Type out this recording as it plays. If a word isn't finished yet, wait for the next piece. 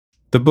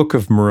The Book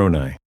of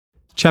Moroni,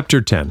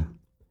 Chapter 10.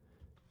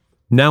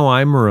 Now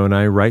I,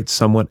 Moroni, write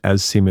somewhat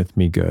as seemeth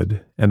me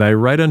good, and I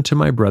write unto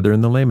my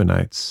brethren the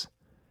Lamanites.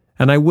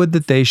 And I would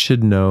that they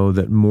should know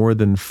that more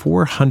than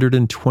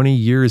 420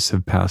 years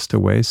have passed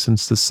away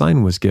since the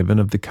sign was given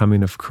of the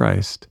coming of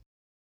Christ.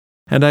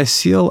 And I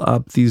seal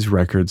up these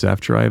records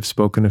after I have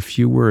spoken a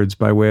few words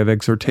by way of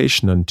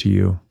exhortation unto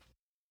you.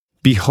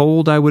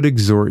 Behold, I would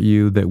exhort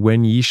you that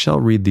when ye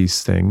shall read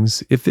these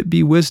things, if it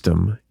be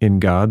wisdom in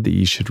God that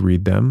ye should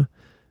read them,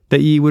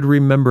 that ye would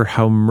remember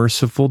how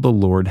merciful the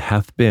Lord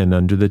hath been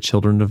unto the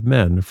children of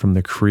men from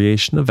the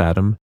creation of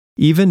Adam,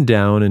 even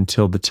down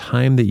until the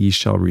time that ye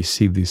shall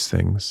receive these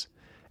things,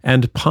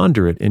 and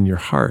ponder it in your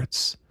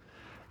hearts.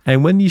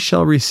 And when ye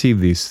shall receive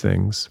these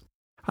things,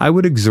 I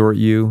would exhort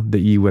you that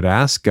ye would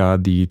ask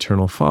God the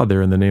eternal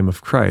Father in the name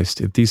of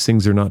Christ, if these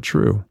things are not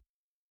true.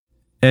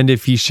 And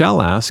if ye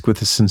shall ask with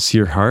a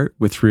sincere heart,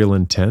 with real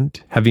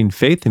intent, having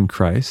faith in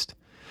Christ,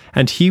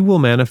 and he will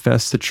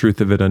manifest the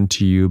truth of it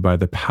unto you by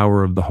the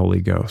power of the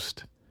Holy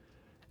Ghost.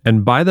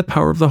 And by the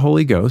power of the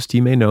Holy Ghost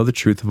ye may know the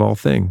truth of all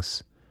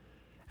things.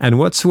 And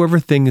whatsoever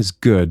thing is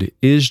good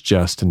is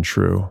just and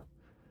true.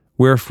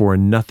 Wherefore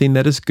nothing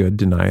that is good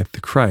denieth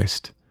the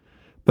Christ,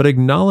 but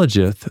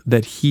acknowledgeth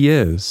that he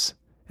is,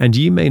 and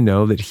ye may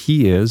know that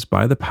he is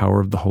by the power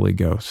of the Holy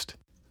Ghost.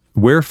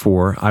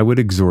 Wherefore I would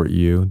exhort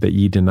you that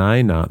ye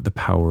deny not the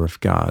power of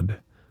God.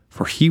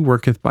 For he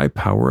worketh by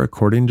power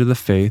according to the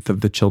faith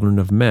of the children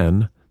of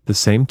men, the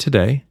same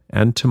today,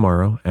 and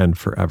tomorrow, and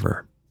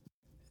forever.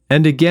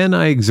 And again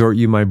I exhort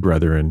you, my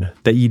brethren,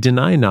 that ye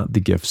deny not the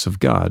gifts of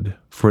God,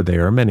 for they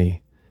are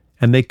many,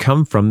 and they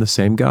come from the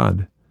same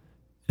God.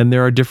 And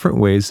there are different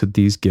ways that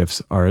these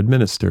gifts are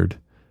administered,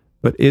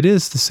 but it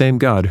is the same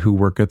God who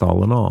worketh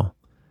all in all.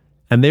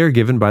 And they are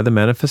given by the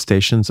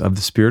manifestations of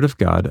the Spirit of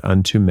God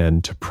unto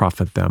men to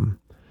profit them.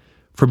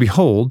 For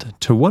behold,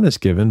 to one is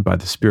given by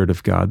the Spirit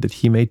of God that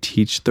he may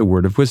teach the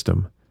word of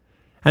wisdom,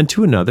 and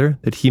to another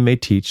that he may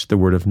teach the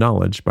word of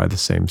knowledge by the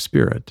same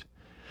Spirit,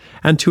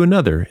 and to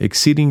another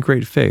exceeding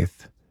great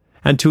faith,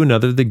 and to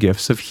another the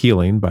gifts of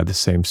healing by the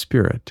same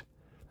Spirit,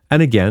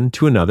 and again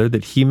to another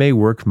that he may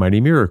work mighty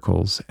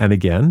miracles, and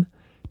again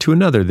to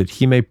another that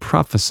he may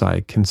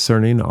prophesy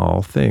concerning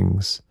all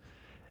things,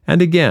 and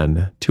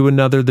again to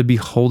another the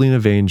beholding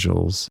of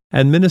angels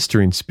and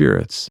ministering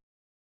spirits,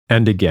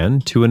 and again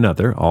to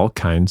another all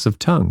kinds of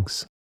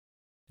tongues,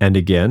 and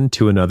again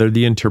to another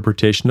the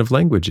interpretation of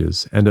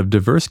languages and of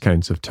diverse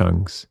kinds of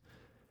tongues.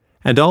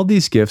 And all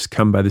these gifts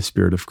come by the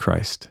Spirit of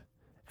Christ,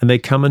 and they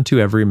come unto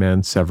every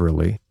man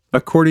severally,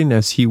 according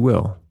as he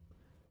will.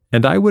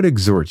 And I would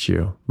exhort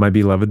you, my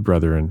beloved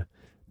brethren,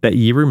 that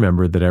ye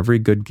remember that every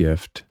good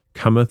gift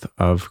cometh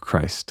of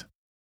Christ.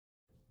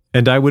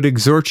 And I would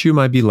exhort you,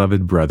 my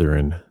beloved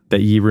brethren,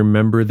 that ye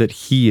remember that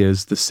he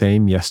is the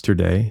same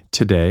yesterday,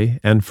 today,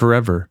 and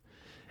forever,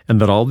 and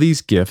that all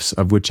these gifts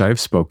of which I have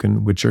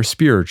spoken, which are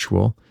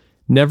spiritual,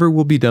 never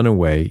will be done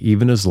away,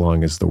 even as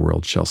long as the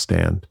world shall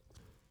stand.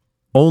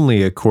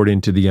 Only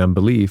according to the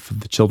unbelief of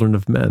the children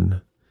of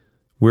men.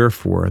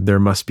 Wherefore there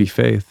must be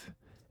faith,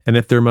 and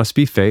if there must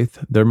be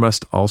faith, there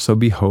must also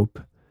be hope,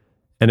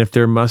 and if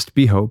there must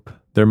be hope,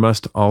 there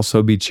must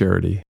also be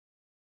charity.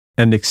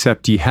 And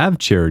except ye have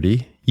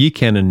charity, ye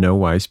can in no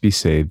wise be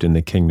saved in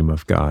the kingdom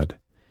of God.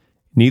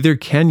 Neither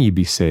can ye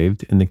be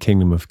saved in the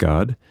kingdom of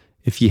God,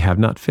 if ye have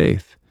not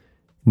faith.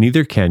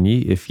 Neither can ye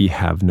if ye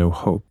have no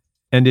hope.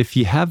 And if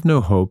ye have no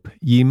hope,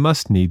 ye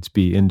must needs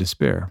be in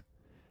despair.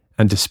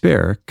 And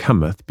despair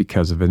cometh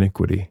because of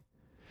iniquity.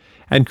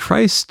 And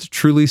Christ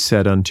truly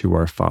said unto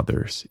our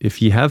fathers,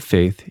 If ye have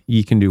faith,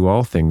 ye can do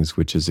all things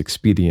which is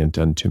expedient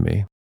unto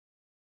me.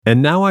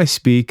 And now I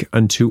speak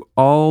unto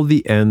all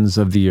the ends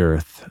of the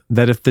earth,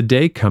 that if the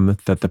day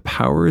cometh that the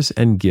powers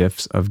and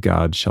gifts of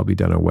God shall be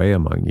done away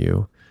among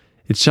you,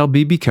 it shall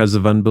be because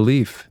of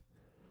unbelief.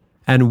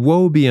 And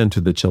woe be unto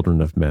the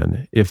children of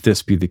men, if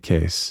this be the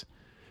case.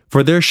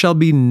 For there shall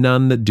be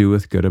none that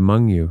doeth good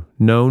among you,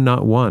 no,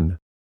 not one.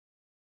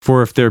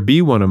 For if there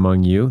be one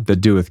among you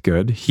that doeth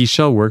good, he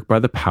shall work by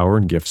the power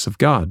and gifts of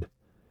God.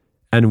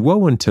 And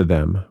woe unto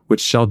them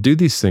which shall do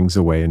these things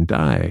away and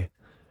die.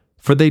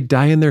 For they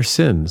die in their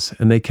sins,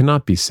 and they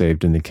cannot be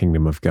saved in the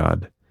kingdom of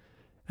God.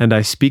 And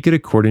I speak it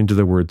according to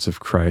the words of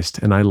Christ,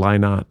 and I lie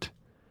not.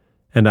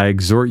 And I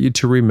exhort you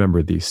to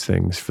remember these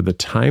things, for the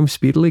time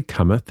speedily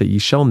cometh that ye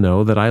shall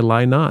know that I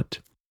lie not.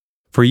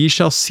 For ye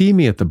shall see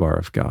me at the bar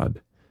of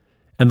God.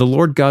 And the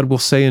Lord God will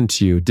say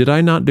unto you, Did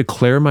I not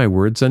declare my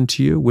words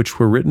unto you, which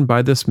were written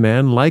by this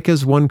man, like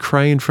as one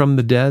crying from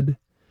the dead?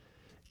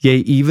 Yea,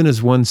 even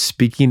as one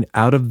speaking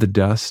out of the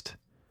dust?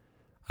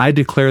 I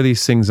declare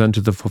these things unto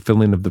the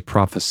fulfilling of the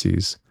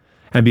prophecies.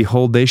 And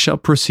behold, they shall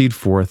proceed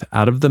forth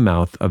out of the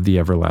mouth of the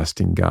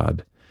everlasting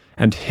God.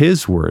 And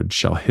his word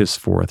shall hiss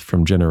forth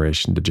from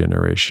generation to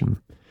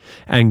generation.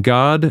 And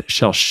God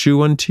shall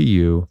shew unto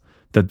you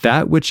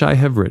that which I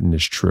have written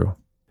is true.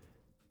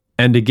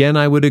 And again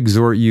I would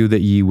exhort you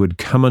that ye would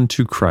come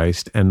unto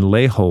Christ, and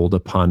lay hold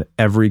upon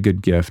every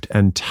good gift,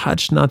 and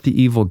touch not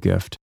the evil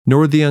gift,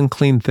 nor the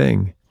unclean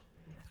thing.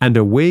 And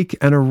awake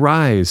and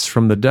arise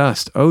from the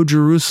dust, O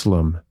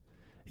Jerusalem.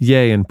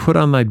 Yea, and put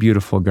on thy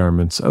beautiful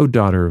garments, O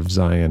daughter of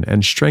Zion,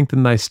 and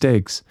strengthen thy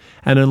stakes,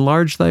 and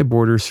enlarge thy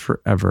borders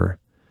forever,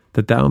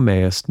 that thou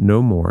mayest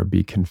no more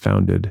be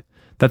confounded,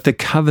 that the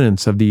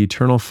covenants of the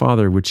eternal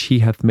Father which he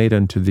hath made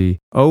unto thee,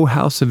 O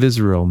house of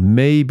Israel,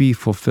 may be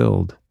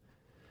fulfilled.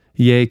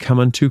 Yea, come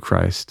unto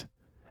Christ,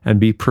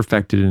 and be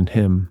perfected in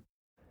him,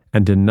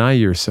 and deny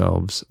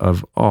yourselves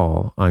of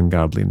all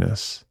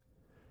ungodliness.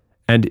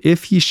 And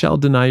if ye shall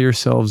deny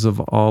yourselves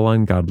of all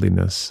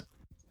ungodliness,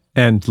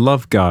 and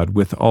love God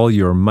with all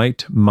your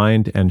might,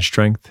 mind, and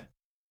strength,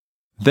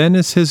 then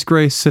is his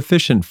grace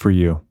sufficient for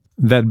you,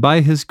 that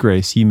by his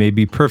grace ye may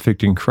be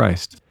perfect in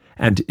Christ.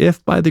 And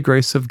if by the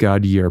grace of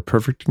God ye are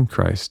perfect in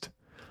Christ,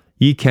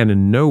 ye can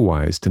in no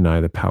wise deny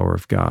the power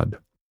of God.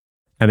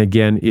 And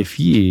again, if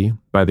ye,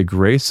 by the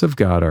grace of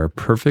God, are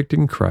perfect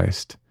in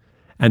Christ,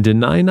 and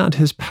deny not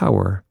his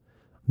power,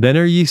 then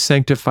are ye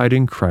sanctified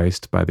in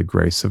Christ by the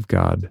grace of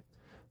God,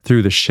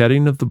 through the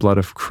shedding of the blood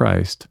of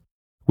Christ,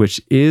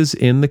 which is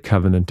in the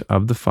covenant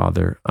of the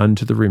Father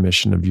unto the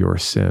remission of your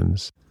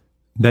sins,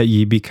 that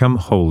ye become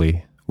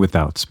holy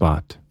without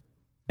spot.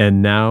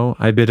 And now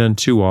I bid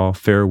unto all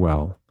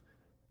farewell.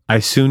 I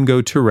soon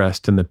go to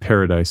rest in the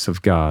paradise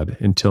of God,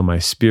 until my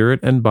spirit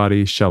and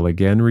body shall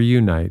again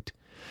reunite,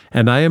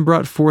 and I am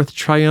brought forth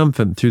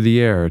triumphant through the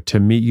air to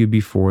meet you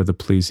before the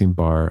pleasing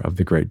bar of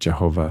the great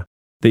Jehovah,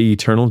 the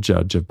eternal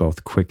judge of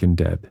both quick and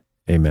dead.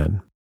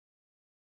 Amen.